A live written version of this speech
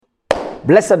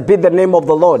Blessed be the name of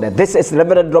the Lord. This is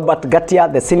Reverend Robert Gatia,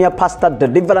 the Senior Pastor,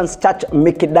 Deliverance Church,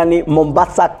 Mikindani,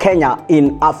 Mombasa, Kenya,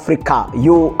 in Africa.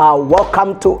 You are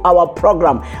welcome to our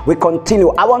program. We continue.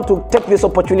 I want to take this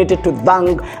opportunity to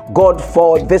thank God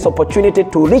for this opportunity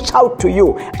to reach out to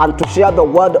you and to share the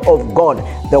Word of God.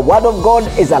 The Word of God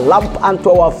is a lamp unto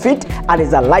our feet and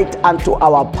is a light unto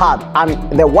our path.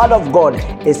 And the Word of God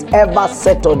is ever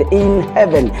settled in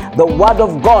heaven. The Word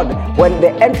of God, when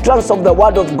the entrance of the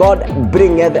Word of God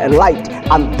bringeth light.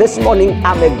 And this morning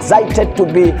I'm excited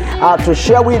to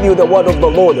share with you the word of the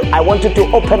Lord. I want you to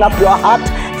open up your heart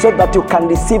so that you can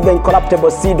receive the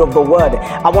incorruptible seed of the word.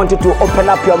 I want you to open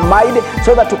up your mind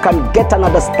so that you can get an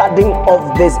understanding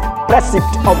of this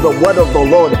precept of the word of the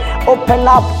Lord. Open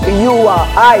up your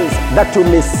eyes that you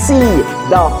may see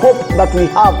the hope that we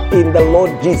have in the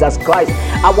Lord Jesus Christ.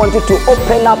 I want you to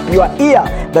open up your ear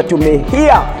that you may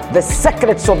hear the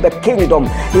secrets of the kingdom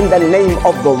in the name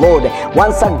of the Lord.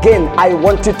 Once again, I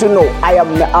want you to know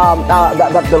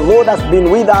that the Lord has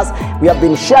been with us. We have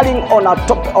been sharing on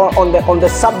the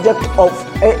subject of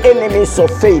enemies of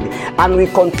faith, and we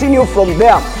continue from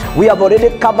there. We have already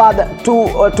covered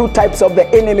two types of the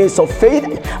enemies of faith,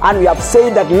 and we have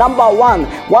said that number one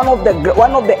of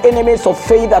the enemies of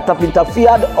faith that have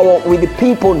interfered with the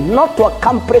people not to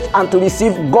accomplish and to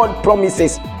receive God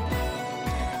promises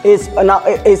is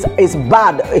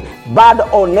bad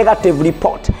or negative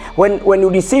report. When you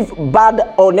receive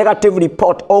bad or negative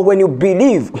report, or when you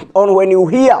believe, or when you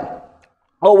hear,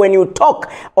 or when you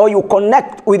talk, or you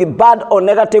connect with a bad or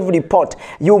negative report,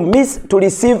 you miss to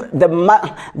receive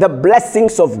the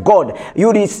blessings of God. You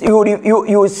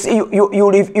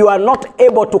are not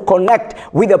able to connect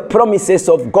with the promises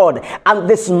of God. And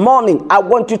this morning, I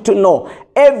want you to know,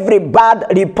 every bad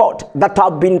report that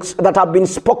have been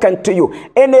spoken to you,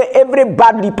 every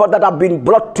bad report that have been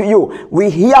brought to you, we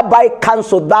hereby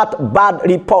cancel that bad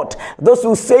report. Those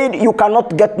who said you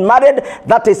cannot get married,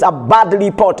 that is a bad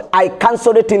report. I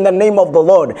cancel it in the name of the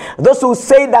Lord. Those who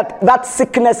say that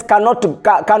sickness cannot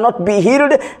be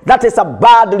healed, that is a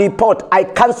bad report. I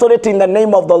cancel it in the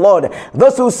name of the Lord.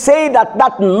 Those who say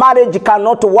that marriage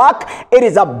cannot work, it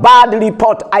is a bad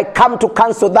report. I come to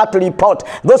cancel that report.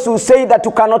 Those who say that you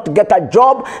cannot get a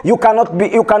job, you cannot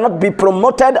be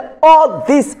promoted, all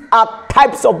these are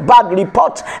types of bad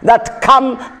reports that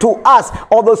come to us.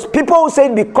 Or those people who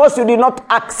say because you did not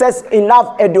access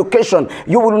enough education,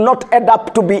 you will not end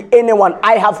up to be anyone.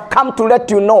 I have come to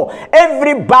let you know,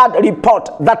 every bad report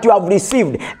that you have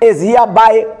received is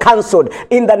hereby cancelled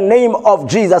in the name of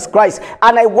Jesus Christ.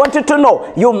 And I want you to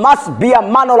know, you must be a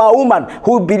man or a woman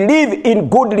who believe in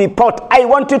good report. I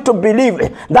want you to believe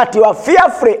that you are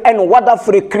fearfully and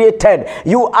wonderfully created.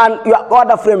 You are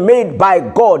wonderfully made by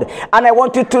God. And I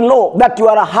want you to know that you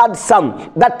are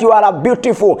handsome, that you are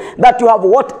beautiful, that you have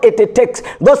what it takes.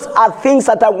 Those are things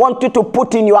that I want you to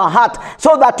put in your heart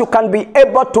so that you can be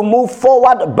able to move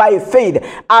forward by faith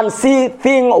and see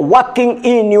things working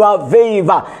in your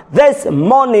favor. This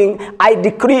morning, I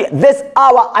decree, this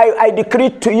hour, I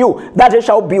decree to you that it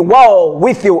shall be well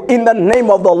with you in the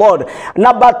name of the Lord.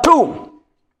 Number two,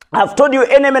 I've told you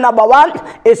enemy number one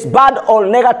is bad or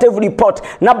negative report.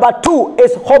 Number two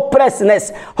is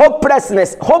hopelessness.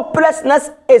 Hopelessness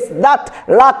is that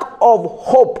lack of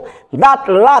hope, that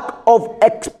lack of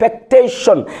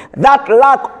expectation, that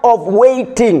lack of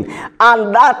waiting,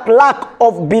 and that lack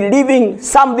of believing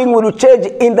something will change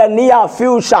in the near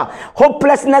future.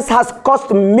 Hopelessness has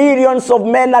caused millions of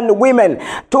men and women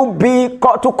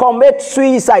to commit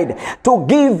suicide, to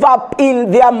give up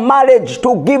in their marriage,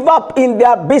 to give up in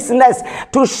their business,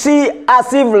 to see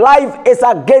as if life is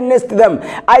against them.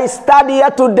 I stand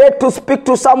here today to speak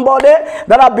to somebody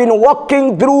that have been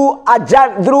walking through a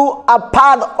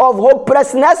path of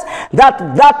hopelessness,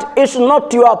 that is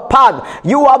not your path.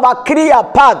 You have a clear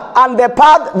path, and the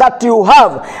path that you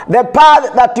have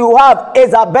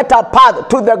is a better path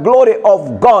to the glory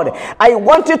of God. I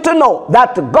want you to know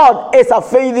that God is a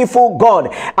faithful God,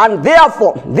 and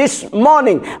therefore this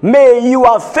morning, may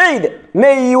your faith,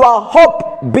 may your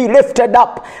hope be lifted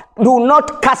up. Do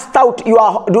not cast out your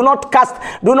hope.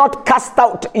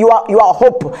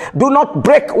 Do not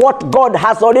break what God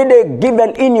has already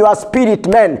given in your spirit,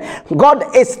 man. God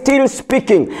is still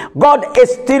speaking. God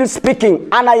is still speaking.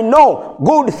 And I know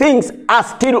good things are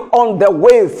still on the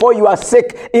way for your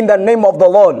sake in the name of the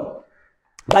Lord.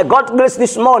 By God's grace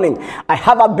this morning, I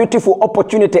have a beautiful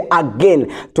opportunity again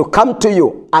to come to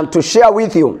you and to share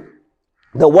with you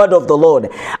the word of the Lord.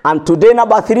 And today,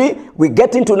 we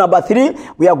get into number three.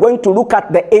 We are going to look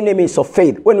at the enemies of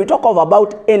faith. When we talk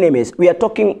about enemies, we are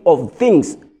talking of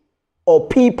things or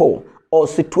people or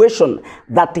situation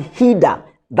that hinder,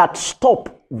 that stop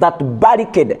that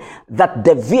barricade, that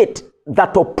deviate,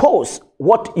 that oppose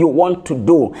what you want to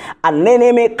do. An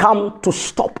enemy come to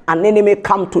stop, an enemy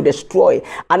come to destroy,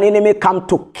 an enemy come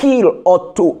to kill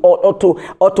or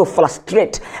to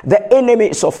frustrate. The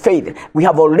enemies of faith. We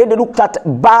have already looked at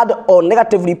bad or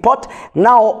negative report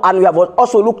now, and we have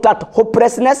also looked at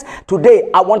hopelessness.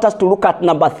 Today I want us to look at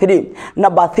number 3.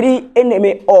 Number 3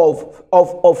 enemy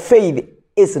of faith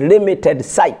is limited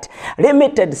sight.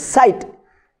 Limited sight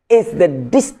is the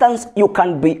distance you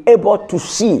can be able to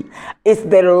see. It's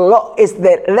the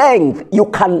length you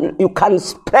can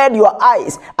spread your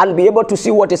eyes and be able to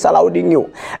see what is surrounding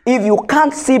you. If you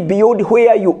can't see beyond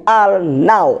where you are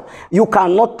now, you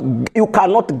cannot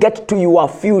get to your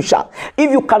future.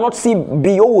 If you cannot see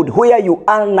beyond where you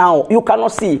are now, you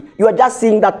cannot see. You are just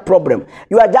seeing that problem.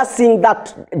 You are just seeing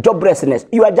that joblessness.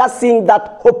 You are just seeing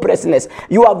that hopelessness.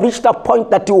 You have reached a point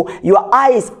that your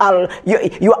eyes are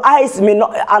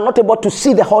not able to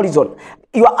see the horizon.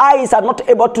 Your eyes are not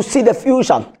able to see the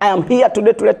future. I am here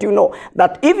today to let you know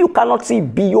that if you cannot see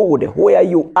beyond where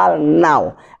you are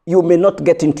now, you may not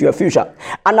get into your future.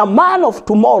 And a man of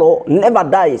tomorrow never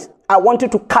dies. I want you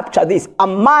to capture this. A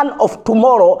man of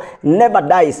tomorrow never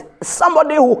dies.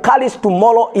 Somebody who carries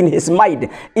tomorrow in his mind,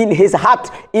 in his heart,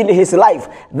 in his life,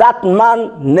 that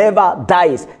man never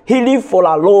dies. He lives for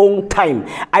a long time.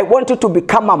 I want you to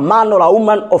become a man or a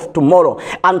woman of tomorrow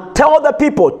and tell the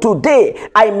people, today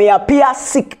I may appear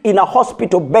sick in a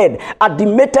hospital bed,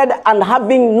 admitted and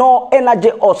having no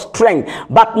energy or strength,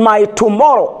 but my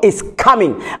tomorrow is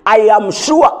coming. I am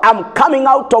sure I'm coming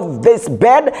out of this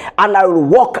bed and I will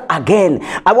walk again.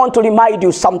 I want to remind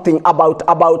you something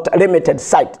about limited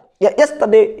sight.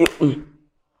 Yesterday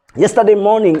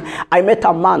morning, I met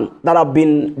a man that had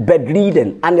been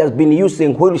bedridden and has been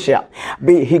using wheelchair.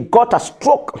 He got a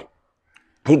stroke.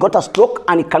 He got a stroke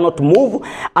and he cannot move,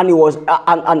 and he was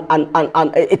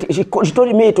she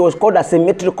told me it was called a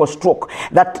symmetrical stroke.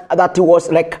 That he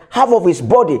was like half of his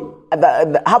body.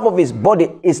 The half of his body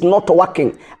is not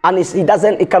working, and he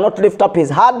cannot lift up his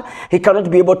head. He cannot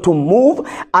be able to move.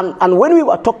 And when we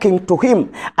were talking to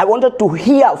him, I wanted to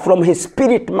hear from his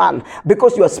spirit man,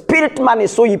 because your spirit man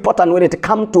is so important when it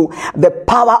comes to the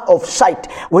power of sight,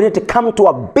 when it comes to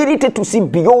ability to see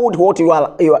beyond what you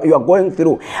are going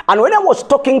through. And when I was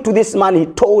talking to this man, he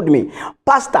told me,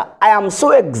 Pastor, I am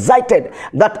so excited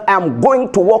that I am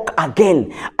going to walk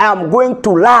again. I am going to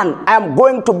learn. I am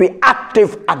going to be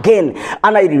active again.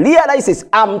 And I realize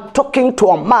I'm talking to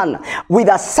a man with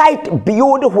a sight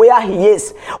beyond where he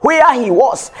is, where he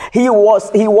was. He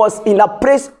was in a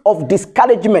place of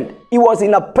discouragement. He was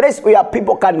in a place where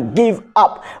people can give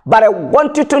up. But I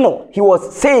want you to know, he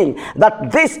was saying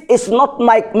that this is not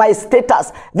my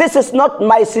status. This is not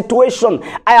my situation.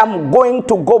 I am going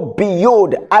to go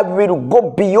beyond. I will go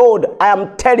beyond. I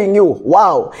am telling you,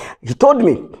 wow. He told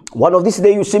me, one of these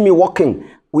days you see me walking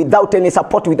without any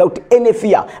support, without any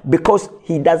fear, because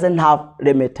he doesn't have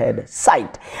limited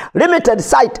sight. Limited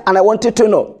sight, and I want you to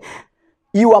know,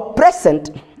 your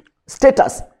present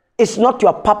status is not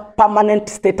your permanent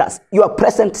status, your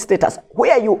present status.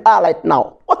 Where you are right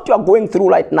now, what you are going through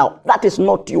right now, that is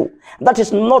not you. That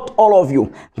is not all of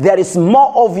you. There is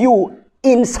more of you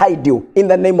inside you, in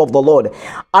the name of the Lord.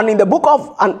 And in the book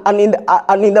of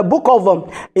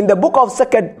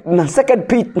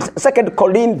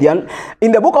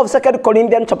Second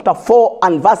Corinthians chapter 4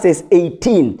 and verses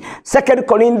 18. 2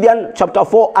 Corinthians chapter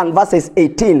 4 and verses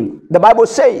 18. The Bible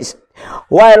says,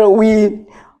 while we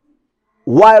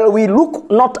look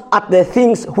not at the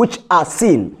things which are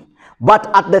seen, but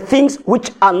at the things which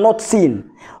are not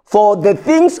seen. For the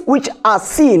things which are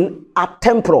seen are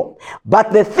temporal,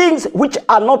 but the things which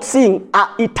are not seen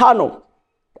are eternal.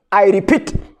 I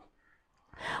repeat,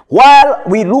 while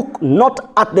we look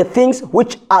not at the things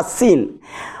which are seen,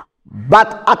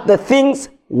 but at the things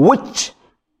which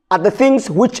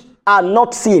are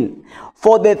not seen.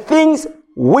 For the things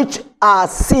which are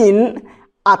seen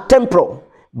are temporal,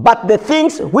 but the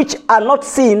things which are not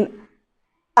seen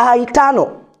are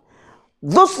eternal.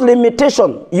 Those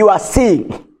limitations you are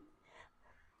seeing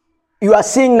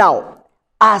now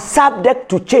are subject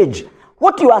to change.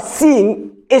 What you are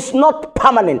seeing is not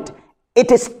permanent.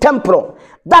 It is temporal.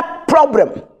 That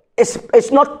problem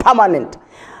is not permanent.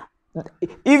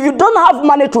 If you don't have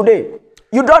money today,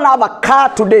 you don't have a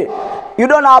car today, you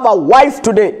don't have a wife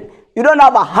today, you don't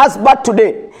have a husband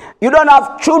today, you don't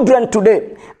have children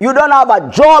today, you don't have a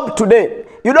job today,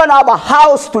 you don't have a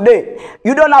house today,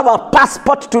 you don't have a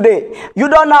passport today, you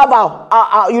don't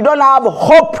have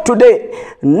hope today.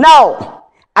 Now,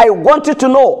 I want you to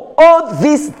know all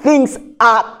these things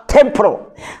are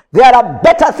temporal. There are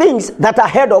better things that are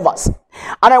ahead of us.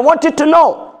 And I want you to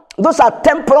know those are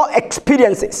temporal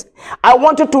experiences. I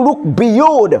want you to look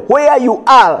beyond where you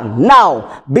are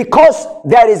now, because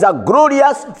there is a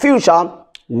glorious future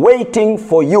waiting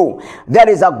for you. There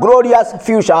is a glorious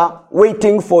future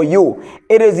waiting for you.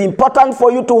 It is important for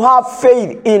you to have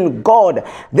faith in God.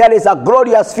 There is a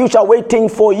glorious future waiting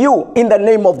for you in the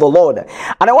name of the Lord.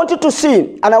 And I want you to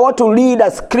see, and I want to read a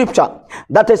scripture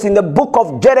that is in the book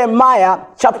of Jeremiah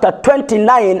chapter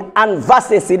 29 and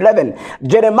verses 11.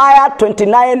 Jeremiah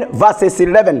 29 verses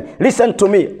 11. Listen to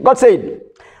me. God said,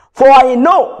 "For I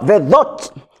know the thoughts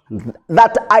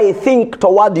that I think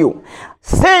toward you,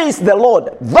 says the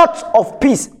Lord, thoughts of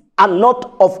peace and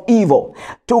not of evil,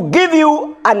 to give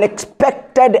you an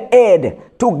expected end."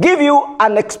 To give you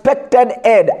an expected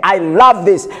end. I love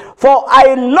this. "For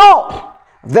I know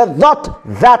the thought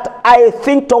that I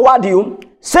think toward you,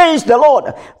 says the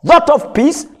Lord, thought of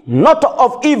peace, not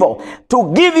of evil,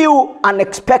 to give you an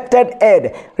expected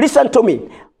end." Listen to me.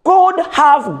 God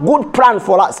have good plans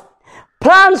for us.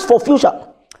 Plans for future.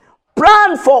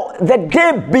 Plan for the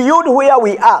day beyond where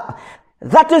we are.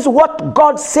 That is what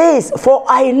God says. For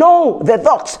I know the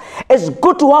thoughts. It's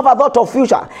good to have a thought of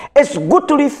future. It's good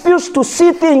to refuse to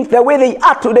see things the way they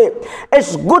are today.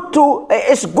 It's good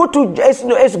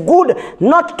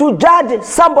not to judge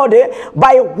somebody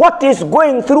by what is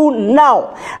going through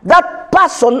now. That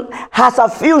person has a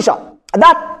future.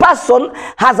 That person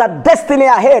has a destiny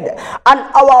ahead. And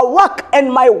our work and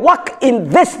my work in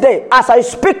this day, as I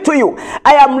speak to you,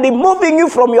 I am removing you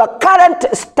from your current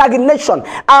stagnation.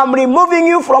 I am removing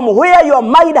you from where your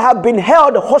mind have been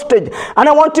held hostage. And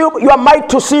I want your mind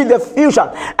to see the future.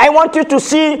 I want you to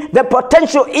see the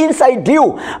potential inside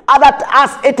you, that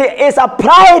as it is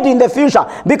applied in the future,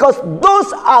 because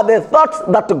those are the thoughts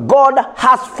that God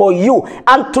has for you.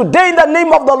 And today, in the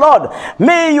name of the Lord,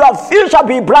 may your future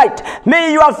be bright.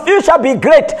 May your future be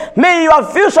great. May your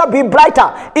future be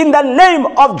brighter in the name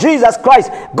of Jesus Christ.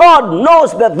 God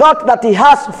knows the thought that He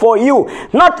has for you.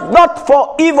 Not thought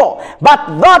for evil, but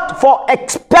thought for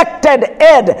expected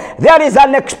end. There is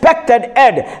an expected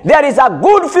end. There is a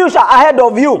good future ahead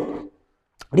of you.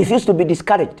 Refuse to be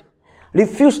discouraged.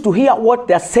 Refuse to hear what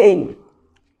they're saying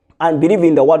and believe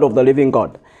in the word of the living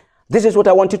God. This is what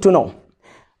I want you to know.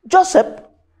 Joseph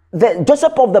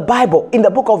of the Bible, in the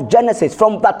book of Genesis,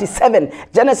 from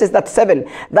Genesis 37,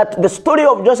 that the story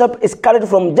of Joseph is carried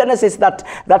from Genesis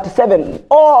 37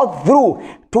 all through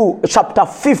to chapter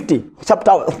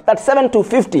 37 to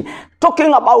 50,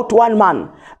 talking about one man.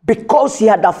 Because he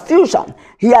had a future,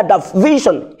 he had a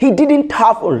vision, he didn't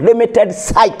have limited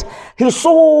sight. He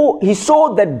saw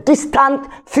the distant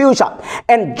future.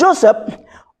 And Joseph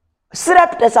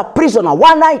slept as a prisoner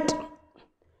one night,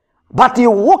 but he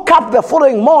woke up the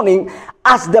following morning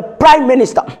as the prime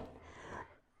minister.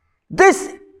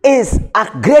 This is a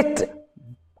great,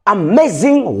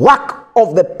 amazing work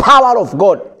of the power of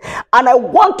God. And I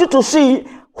want you to see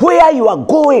where you are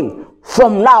going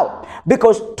from now.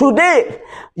 Because today,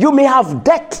 you may have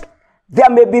debt. There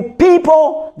may be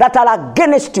people that are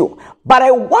against you. But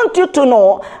I want you to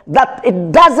know that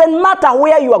it doesn't matter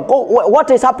where you are going, what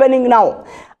is happening now.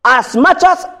 As much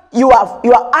as your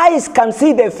eyes can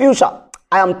see the future,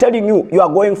 I am telling you, you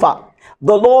are going far.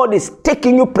 The Lord is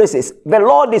taking you places. The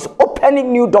Lord is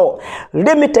opening new doors.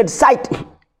 Limited sight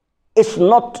is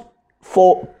not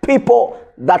for people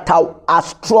that are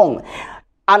strong.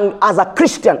 And as a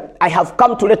Christian, I have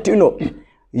come to let you know,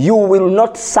 you will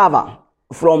not suffer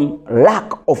from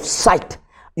lack of sight.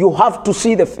 You have to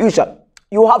see the future.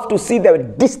 You have to see the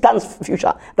distant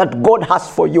future that God has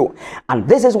for you. And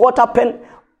this is what happened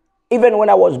even when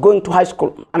I was going to high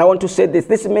school. And I want to say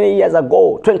this many years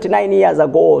ago, 29 years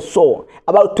ago or so,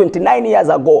 about 29 years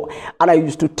ago. And I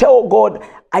used to tell God,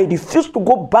 I refuse to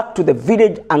go back to the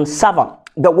village and suffer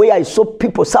the way I saw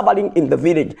people suffering in the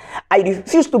village. I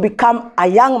refuse to become a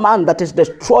young man that is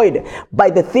destroyed by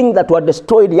the things that were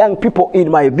destroyed young people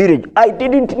in my village. I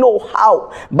didn't know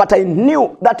how, but I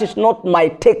knew that is not my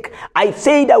take. I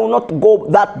said I will not go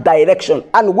that direction.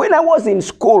 And when I was in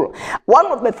school, one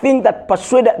of the things that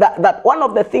persuaded, one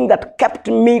of the things that kept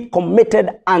me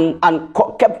committed and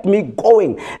kept me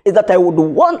going is that I would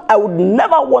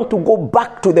never want to go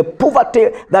back to the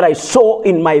poverty that I saw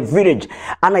in my village.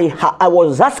 And I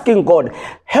was asking God,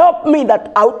 help me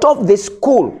that out of this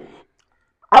school,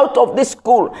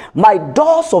 my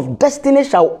doors of destiny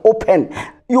shall open.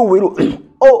 You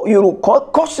will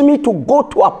cause me to go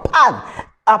to a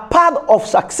path of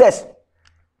success.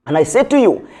 And I say to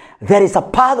you, there is a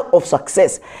path of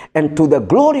success. And to the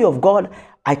glory of God,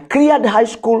 I cleared high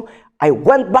school. I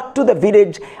went back to the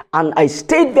village and I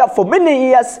stayed there for many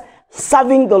years,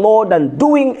 serving the Lord and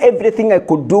doing everything I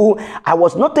could do. I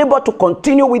was not able to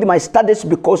continue with my studies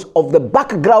because of the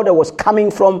background I was coming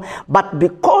from, but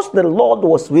because the Lord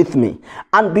was with me,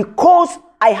 and because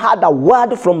I had a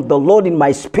word from the Lord in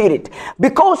my spirit,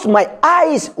 because my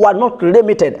eyes were not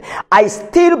limited, I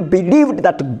still believed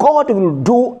that God will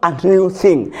do a new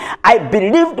thing. I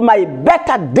believed my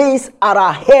better days are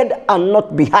ahead and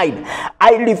not behind.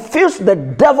 I refused the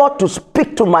devil to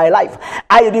speak to my life.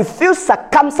 I refused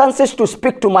circumstances to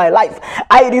speak to my life.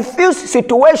 I refused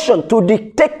situation to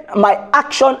dictate my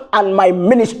action and my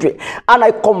ministry. And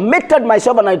I committed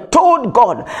myself and I told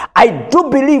God, I do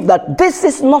believe that this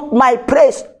is not my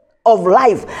place of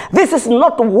life. This is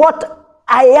not what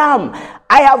I am.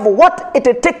 I have what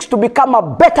it takes to become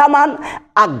a better man,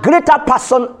 a greater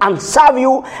person, and serve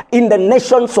you in the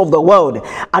nations of the world.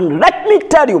 And let me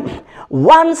tell you,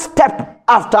 one step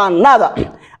after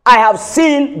another, I have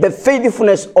seen the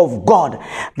faithfulness of God.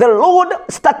 The Lord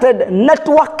started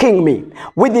networking me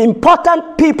with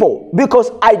important people, because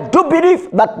I do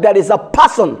believe that there is a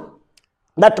person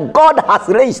that God has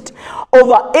raised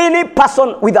over any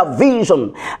person with a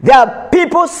vision. There are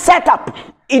people set up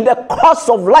in the course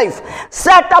of life,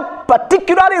 set up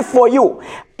particularly for you.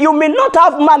 You may not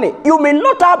have money, you may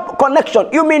not have connection,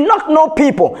 you may not know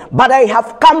people, but I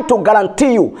have come to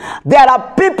guarantee you, there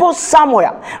are people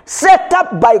somewhere set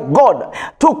up by God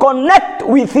to connect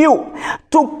with you,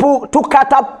 to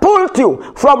catapult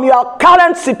you from your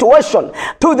current situation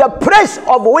to the place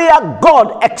of where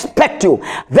God expects you.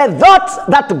 The thoughts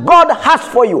that God has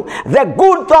for you, the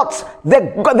good thoughts,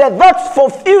 the thoughts for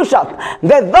future,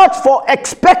 the thoughts for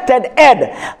expected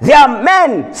end. There are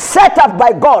men set up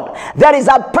by God. There is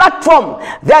a platform,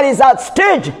 there is a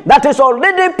stage that is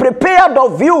already prepared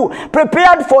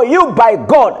for you by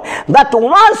God, that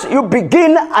once you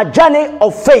begin a journey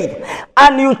of faith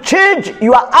and you change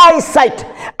your eyesight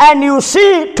and you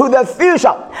see to the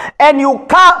future and you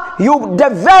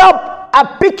develop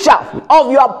a picture of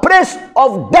your place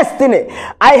of destiny,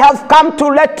 I have come to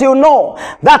let you know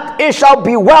that it shall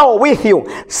be well with you.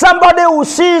 Somebody who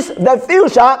sees the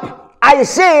future, I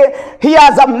say he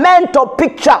has a mental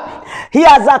picture. He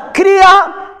has a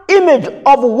clear image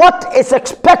of what is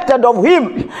expected of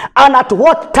him and at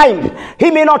what time. He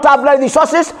may not have the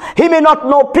resources, he may not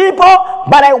know people,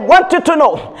 but I want you to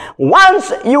know,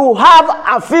 once you have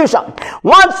a vision,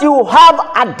 once you have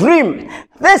a dream,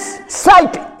 this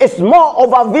sight is more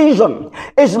of a vision,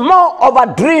 it's more of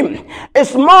a dream,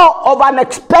 it's more of an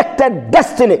expected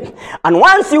destiny. And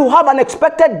once you have an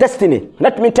expected destiny,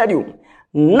 let me tell you,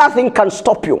 nothing can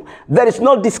stop you. There is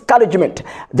no discouragement.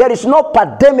 There is no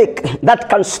pandemic that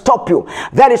can stop you.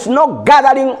 There is no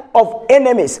gathering of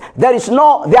enemies. There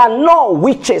are no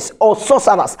witches or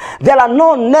sorcerers. There are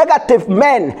no negative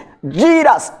men,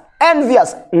 jealous,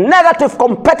 envious, negative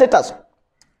competitors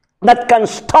that can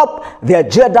stop the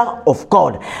agenda of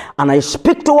God. And I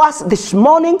speak to us this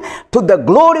morning to the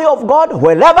glory of God.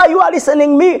 Wherever you are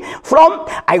listening me from,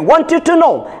 I want you to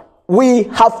know, we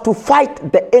have to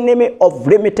fight the enemy of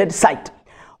limited sight.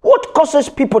 What causes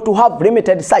people to have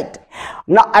limited sight?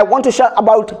 Now, I want to share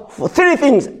about 3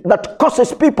 things that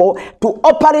causes people to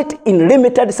operate in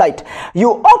limited sight.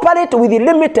 You operate with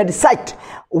limited sight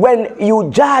when you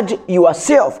judge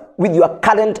yourself with your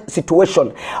current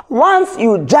situation. Once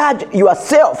you judge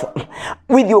yourself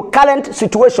with your current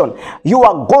situation, you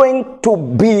are going to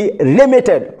be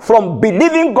limited from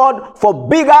believing God for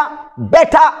bigger,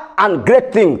 better, and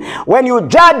great things. When you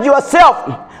judge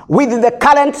yourself with the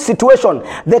current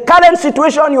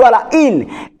situation you are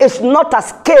in is not a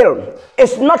scale,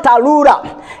 it's not a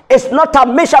ruler, it's not a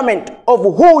measurement of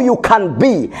who you can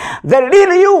be. The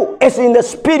real you is in the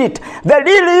spirit. The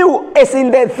real you is in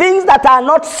the things that are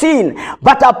not seen,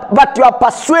 but you are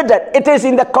persuaded. It is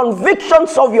in the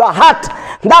convictions of your heart.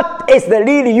 That is the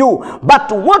real you.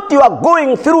 But what you are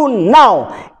going through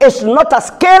now is not a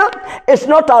scale, it's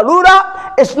not a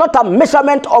ruler, it's not a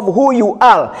measurement of who you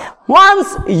are.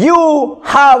 Once you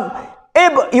are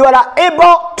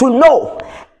able to know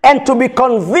and to be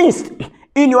convinced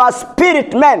in your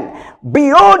spirit, man,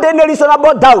 beyond any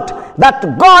reasonable doubt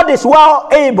that God is well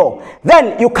able,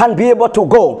 then you can be able to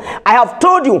go. I have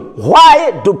told you,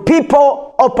 why do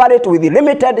people operate with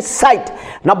limited sight?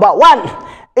 Number 1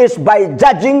 is by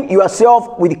judging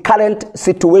yourself with current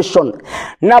situation.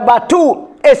 Number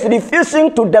 2 is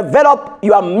refusing to develop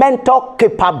your mental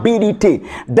capability,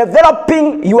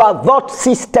 developing your thought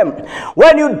system.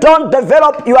 When you don't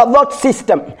develop your thought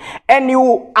system and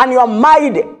your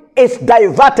mind is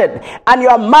diverted and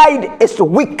your mind is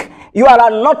weak, you are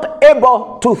not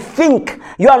able to think,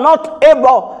 you are not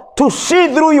able to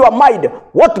see through your mind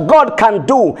what God can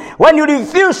do. When you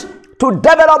refuse to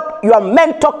develop your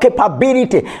mental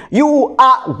capability.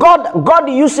 God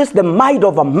uses the mind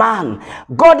of a man.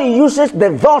 God uses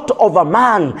the thought of a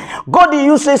man. God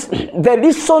uses the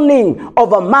reasoning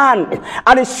of a man.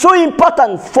 And it's so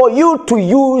important for you to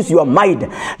use your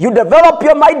mind. You develop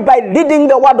your mind by reading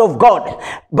the word of God,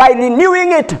 by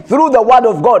renewing it through the word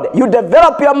of God. You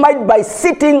develop your mind by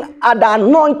sitting at the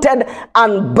anointed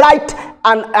and bright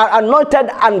and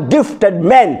anointed and gifted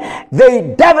men. They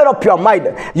develop your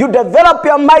mind. You develop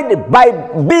your mind by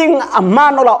being a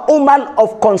man or a woman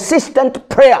of consistent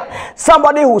prayer.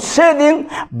 Somebody who's saying,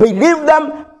 believe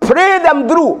them, pray them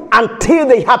through until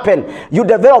they happen. You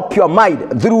develop your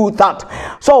mind through that.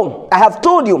 So I have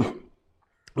told you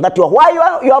that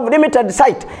why you have limited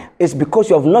sight is because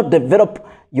you have not developed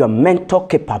your mental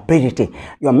capability.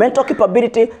 Your mental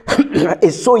capability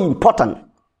is so important.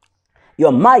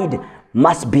 Your mind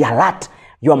must be alert.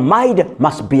 Your mind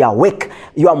must be awake.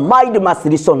 Your mind must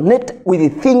resonate with the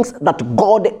things that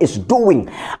God is doing.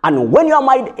 And when your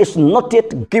mind is not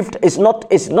yet gifted, is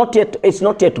not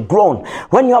yet grown,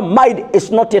 when your mind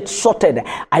is not yet sorted,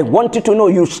 I want you to know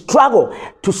you struggle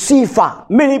to see far.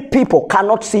 Many people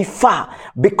cannot see far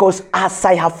because, as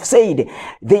I have said,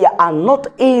 they are not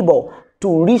able to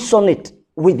resonate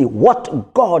with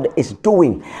what God is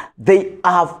doing. They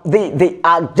are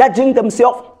judging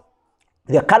themselves,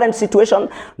 their current situation.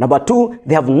 Number two,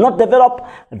 they have not developed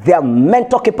their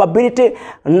mental capability.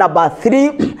 Number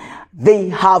three, they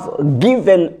have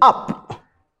given up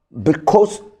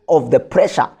because of the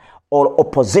pressure or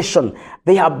opposition.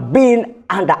 They have been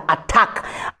under attack.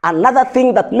 Another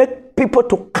thing that makes people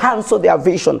to cancel their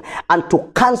vision and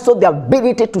to cancel their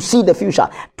ability to see the future,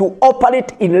 to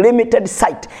operate in limited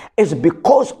sight, is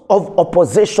because of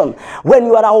opposition. When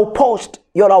you are opposed,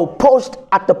 you are opposed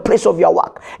at the place of your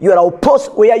work. You are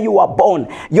opposed where you are born.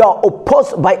 You are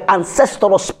opposed by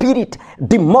ancestral spirit,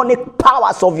 demonic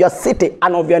powers of your city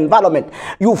and of your environment.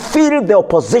 You feel the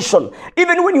opposition.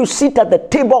 Even when you sit at the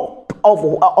table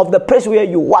of the place where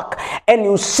you work and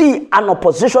you see an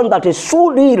opposition that is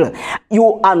so real,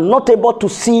 you are not able to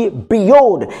see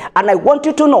beyond. And I want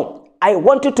you to know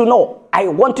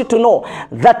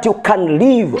that you can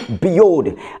live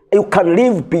beyond. You can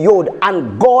live beyond,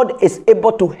 and God is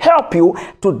able to help you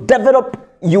to develop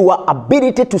your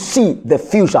ability to see the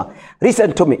future.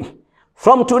 Listen to me.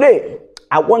 From today,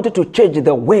 I want you to change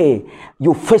the way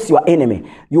you face your enemy.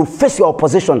 You face your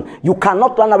opposition. You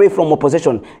cannot run away from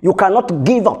opposition. You cannot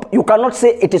give up. You cannot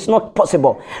say it is not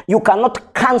possible. You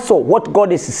cannot cancel what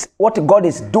God is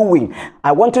doing.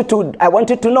 I want you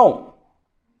to know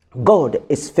God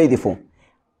is faithful.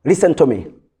 Listen to me.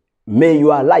 May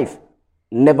your life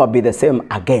never be the same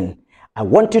again. I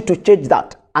want you to change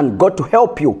that and God to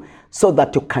help you so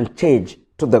that you can change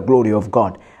to the glory of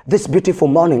God. This beautiful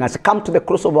morning, as I come to the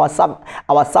close of our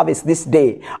service this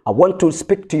day, I want to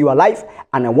speak to your life,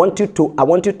 and I want you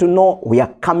to know we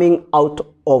are coming out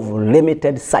of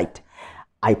limited sight.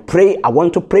 I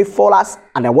want to pray for us,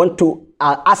 and I want to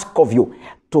ask of you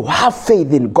to have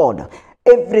faith in God.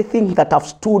 Everything that have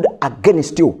stood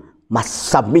against you must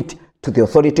submit to the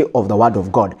authority of the word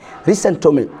of God. Listen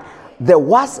to me. The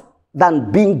worst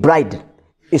than being blind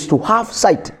is to have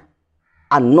sight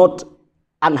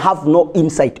and have no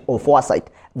insight or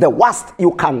foresight. The worst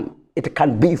it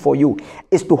can be for you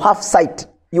is to have sight.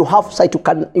 You have sight, you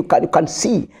can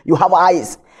see, you have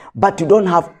eyes, but you don't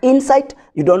have insight,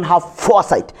 you don't have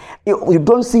foresight. You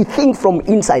don't see things from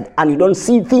inside, and you don't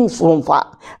see things from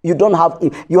far. You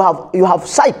have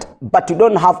sight, but you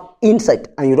don't have insight,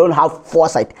 and you don't have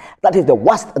foresight. That is the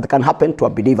worst that can happen to a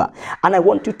believer. And I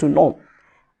want you to know,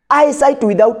 eyesight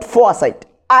without foresight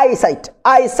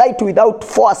without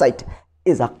foresight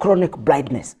is a chronic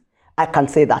blindness. I can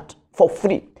say that for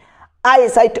free.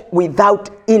 Eyesight without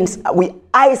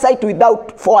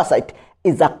foresight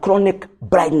is a chronic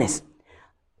blindness.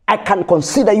 I can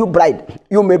consider you blind.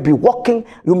 You may be walking,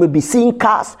 you may be seeing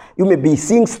cars, you may be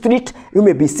seeing street, you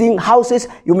may be seeing houses,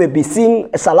 you may be seeing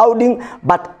surrounding,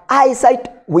 but eyesight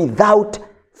without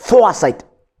foresight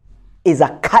is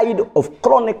a kind of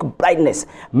chronic blindness.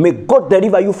 May God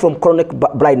deliver you from chronic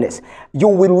blindness. You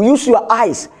will use your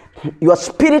eyes, your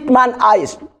spirit man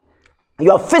eyes,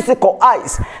 your physical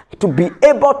eyes, to be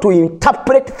able to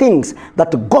interpret things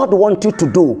that God wants you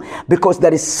to do, because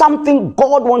there is something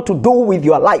God wants to do with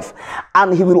your life,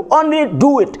 and He will only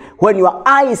do it when your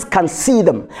eyes can see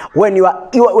them, when you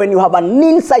have an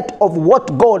insight of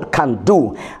what God can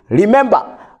do.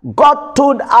 Remember, God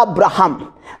told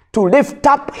Abraham to lift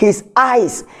up his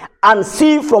eyes and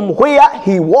see from where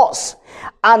he was.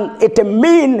 And it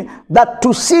means that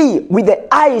to see with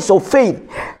the eyes of faith,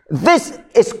 This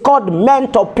is called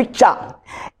mental picture.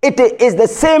 It is the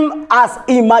same as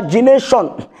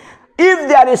imagination. If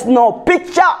there is no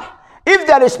picture, if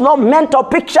there is no mental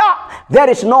picture, there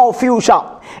is no future.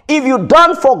 If you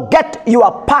don't forget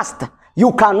your past,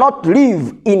 you cannot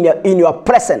live in your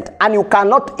present, and you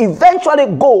cannot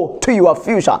eventually go to your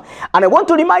future. And I want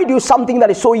to remind you something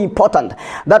that is so important,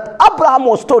 that Abraham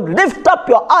was told, lift up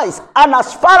your eyes, and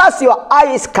as far as your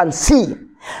eyes can see,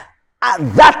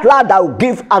 that land I will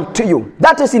give unto you.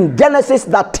 That is in Genesis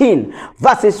 13,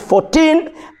 verses 14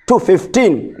 to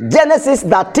 15. Genesis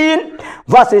 13,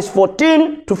 verses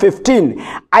 14 to 15.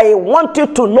 I want you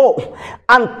to know,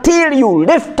 until you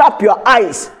lift up your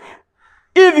eyes,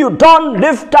 if you don't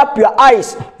lift up your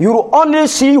eyes, you will only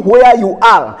see where you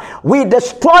are. We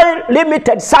destroy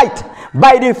limited sight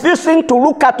by refusing to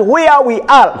look at where we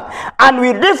are, and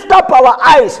we lift up our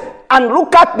eyes and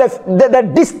look at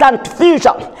the distant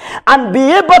future and be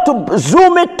able to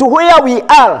zoom it to where we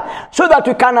are, so that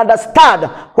we can understand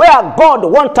where God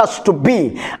wants us to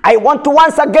be. I want to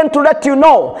once again to let you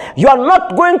know, you are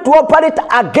not going to operate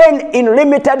again in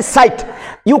limited sight.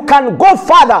 You can go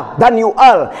further than you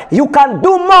are. You can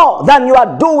do more than you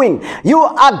are doing. You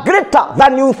are greater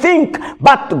than you think.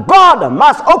 But God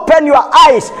must open your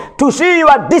eyes to see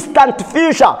your distant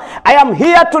future. I am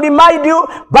here to remind you,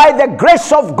 by the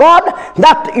grace of God,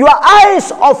 that your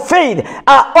eyes of faith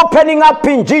are opening up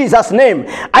in Jesus' name.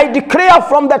 I declare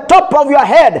from the top of your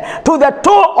head to the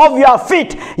toe of your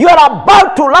feet, you are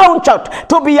about to launch out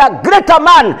to be a greater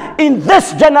man in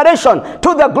this generation,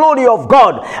 to the glory of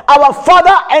God. Our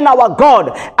Father and our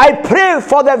God, I pray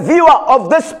for the viewer of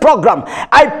this program.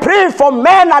 I pray for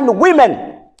men and women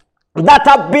that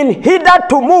have been hindered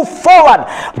to move forward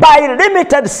by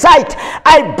limited sight.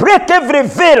 I break every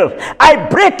veil. I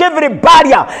break every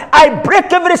barrier. I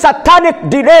break every satanic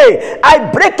delay.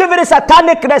 I break every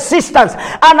satanic resistance.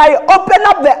 And I open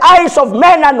up the eyes of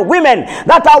men and women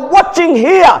that are watching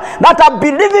here, that are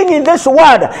believing in this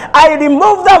word. I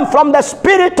remove them from the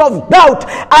spirit of doubt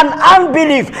and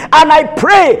unbelief. And I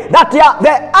pray that the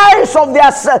eyes of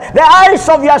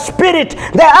your spirit,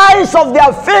 the eyes of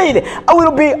their faith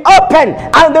will be open,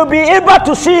 and they'll be able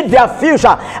to see their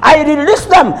future. I release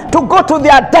them to go to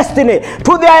their destiny,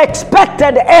 to their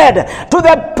expected end, to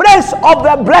the place of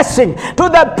their blessing, to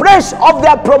the place of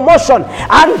their promotion.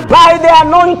 And by the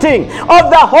anointing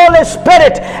of the Holy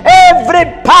Spirit, every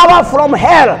power from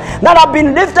hell that have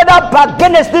been lifted up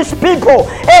against these people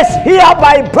is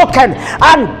hereby broken.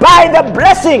 And by the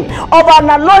blessing of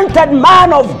an anointed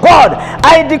man of God,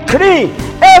 I decree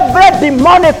every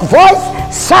demonic voice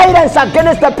silence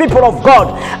against the people of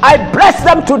God. I bless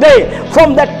them today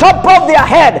from the top of their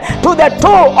head to the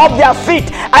toe of their feet.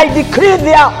 I decree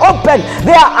they are open.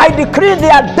 I decree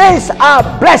their days are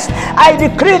blessed. I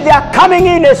decree their coming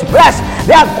in is blessed.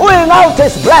 Their going out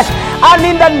is blessed. And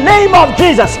in the name of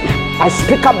Jesus, I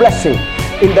speak a blessing.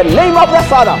 In the name of the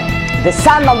Father, the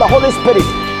Son, and the Holy Spirit,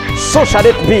 so shall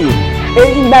it be.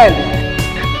 Amen.